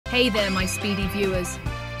Hey there, my speedy viewers.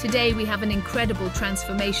 Today we have an incredible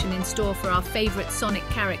transformation in store for our favorite Sonic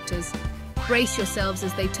characters. Brace yourselves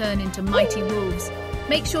as they turn into mighty wolves.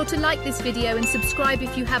 Make sure to like this video and subscribe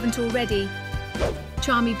if you haven't already.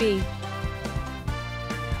 Charmy Bee.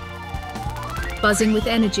 Buzzing with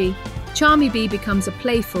energy, Charmy Bee becomes a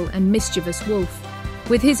playful and mischievous wolf.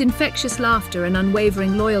 With his infectious laughter and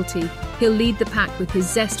unwavering loyalty, he'll lead the pack with his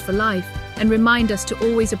zest for life and remind us to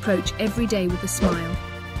always approach every day with a smile.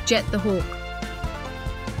 Jet the Hawk.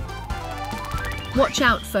 Watch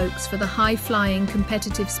out, folks, for the high-flying,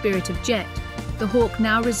 competitive spirit of Jet. The hawk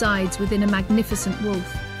now resides within a magnificent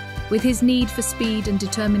wolf. With his need for speed and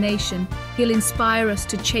determination, he'll inspire us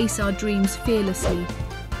to chase our dreams fearlessly.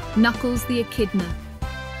 Knuckles the Echidna.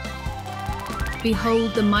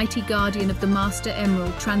 Behold the mighty guardian of the Master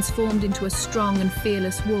Emerald transformed into a strong and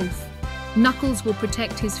fearless wolf. Knuckles will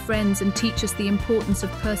protect his friends and teach us the importance of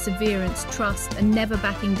perseverance, trust, and never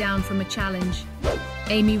backing down from a challenge.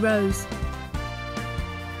 Amy Rose.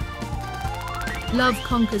 Love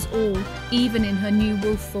conquers all, even in her new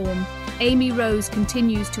wolf form. Amy Rose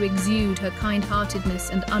continues to exude her kind-heartedness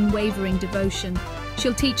and unwavering devotion.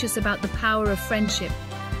 She'll teach us about the power of friendship.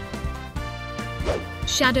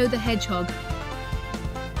 Shadow the Hedgehog.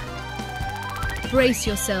 Brace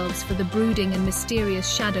yourselves for the brooding and mysterious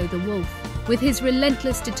Shadow the Wolf. With his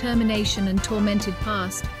relentless determination and tormented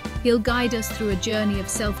past, he'll guide us through a journey of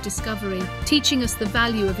self-discovery, teaching us the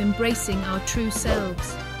value of embracing our true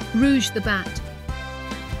selves. Rouge the Bat.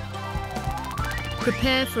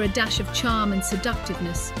 Prepare for a dash of charm and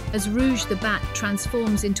seductiveness as Rouge the Bat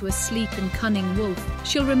transforms into a sleek and cunning wolf.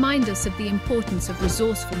 She'll remind us of the importance of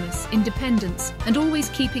resourcefulness, independence, and always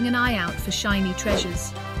keeping an eye out for shiny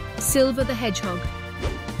treasures. Silver the Hedgehog.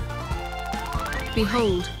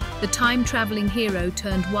 Behold, the time-traveling hero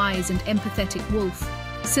turned wise and empathetic wolf.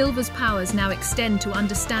 Silver's powers now extend to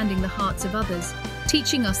understanding the hearts of others,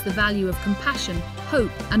 teaching us the value of compassion,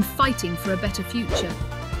 hope, and fighting for a better future.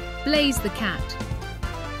 Blaze the Cat.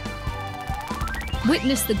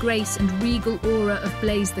 Witness the grace and regal aura of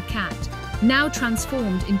Blaze the Cat, now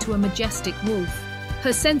transformed into a majestic wolf.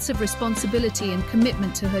 Her sense of responsibility and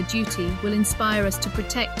commitment to her duty will inspire us to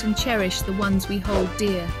protect and cherish the ones we hold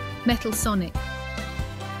dear. Metal Sonic.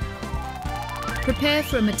 Prepare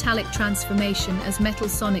for a metallic transformation as Metal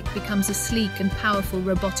Sonic becomes a sleek and powerful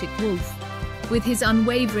robotic wolf. With his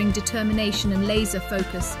unwavering determination and laser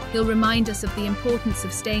focus, he'll remind us of the importance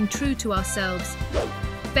of staying true to ourselves.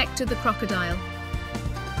 Vector the Crocodile.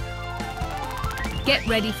 Get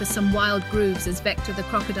ready for some wild grooves as Vector the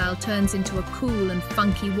Crocodile turns into a cool and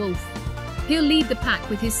funky wolf. He'll lead the pack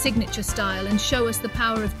with his signature style and show us the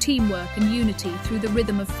power of teamwork and unity through the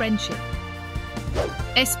rhythm of friendship.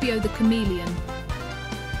 Espio the Chameleon.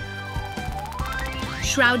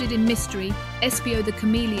 Shrouded in mystery, Espio the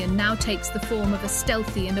Chameleon now takes the form of a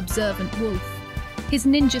stealthy and observant wolf. His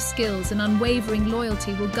ninja skills and unwavering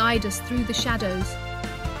loyalty will guide us through the shadows.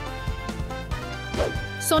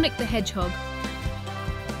 Sonic the Hedgehog.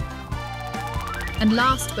 And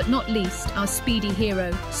last but not least, our speedy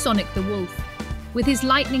hero, Sonic the Wolf. With his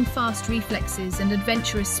lightning-fast reflexes and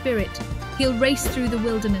adventurous spirit, he'll race through the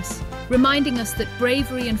wilderness, reminding us that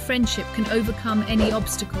bravery and friendship can overcome any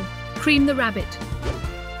obstacle. Cream the Rabbit.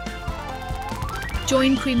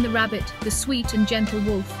 Join Cream the Rabbit, the sweet and gentle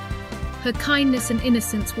wolf. Her kindness and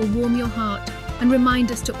innocence will warm your heart and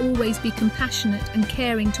remind us to always be compassionate and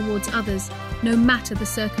caring towards others, no matter the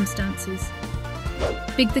circumstances.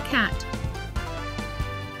 Big the Cat.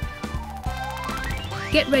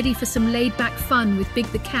 Get ready for some laid-back fun with Big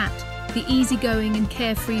the Cat, the easygoing and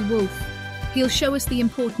carefree wolf. He'll show us the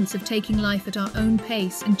importance of taking life at our own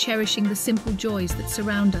pace and cherishing the simple joys that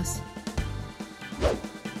surround us.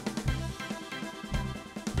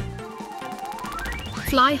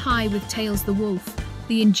 Fly high with Tails the Wolf,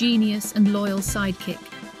 the ingenious and loyal sidekick.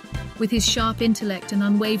 With his sharp intellect and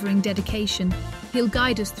unwavering dedication, he'll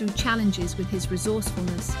guide us through challenges with his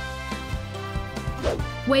resourcefulness.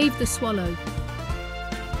 Wave the Swallow.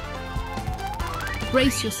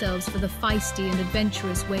 Brace yourselves for the feisty and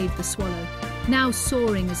adventurous Wave the Swallow, now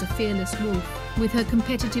soaring as a fearless wolf. With her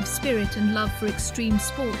competitive spirit and love for extreme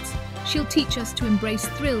sports, she'll teach us to embrace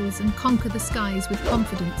thrills and conquer the skies with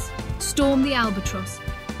confidence. Storm the Albatross.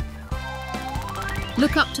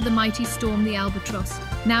 Look up to the mighty Storm the Albatross,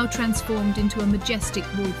 now transformed into a majestic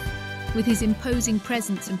wolf. With his imposing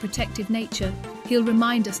presence and protective nature, he'll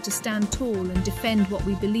remind us to stand tall and defend what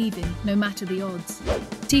we believe in, no matter the odds.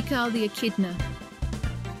 Tikal the Echidna.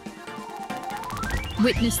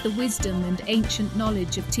 Witness the wisdom and ancient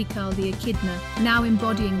knowledge of Tikal the Echidna, now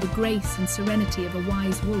embodying the grace and serenity of a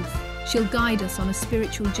wise wolf. She'll guide us on a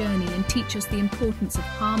spiritual journey and teach us the importance of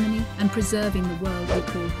harmony and preserving the world we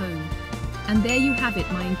call home. And there you have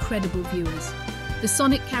it, my incredible viewers. The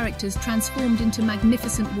Sonic characters transformed into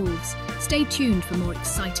magnificent wolves. Stay tuned for more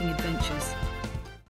exciting adventures.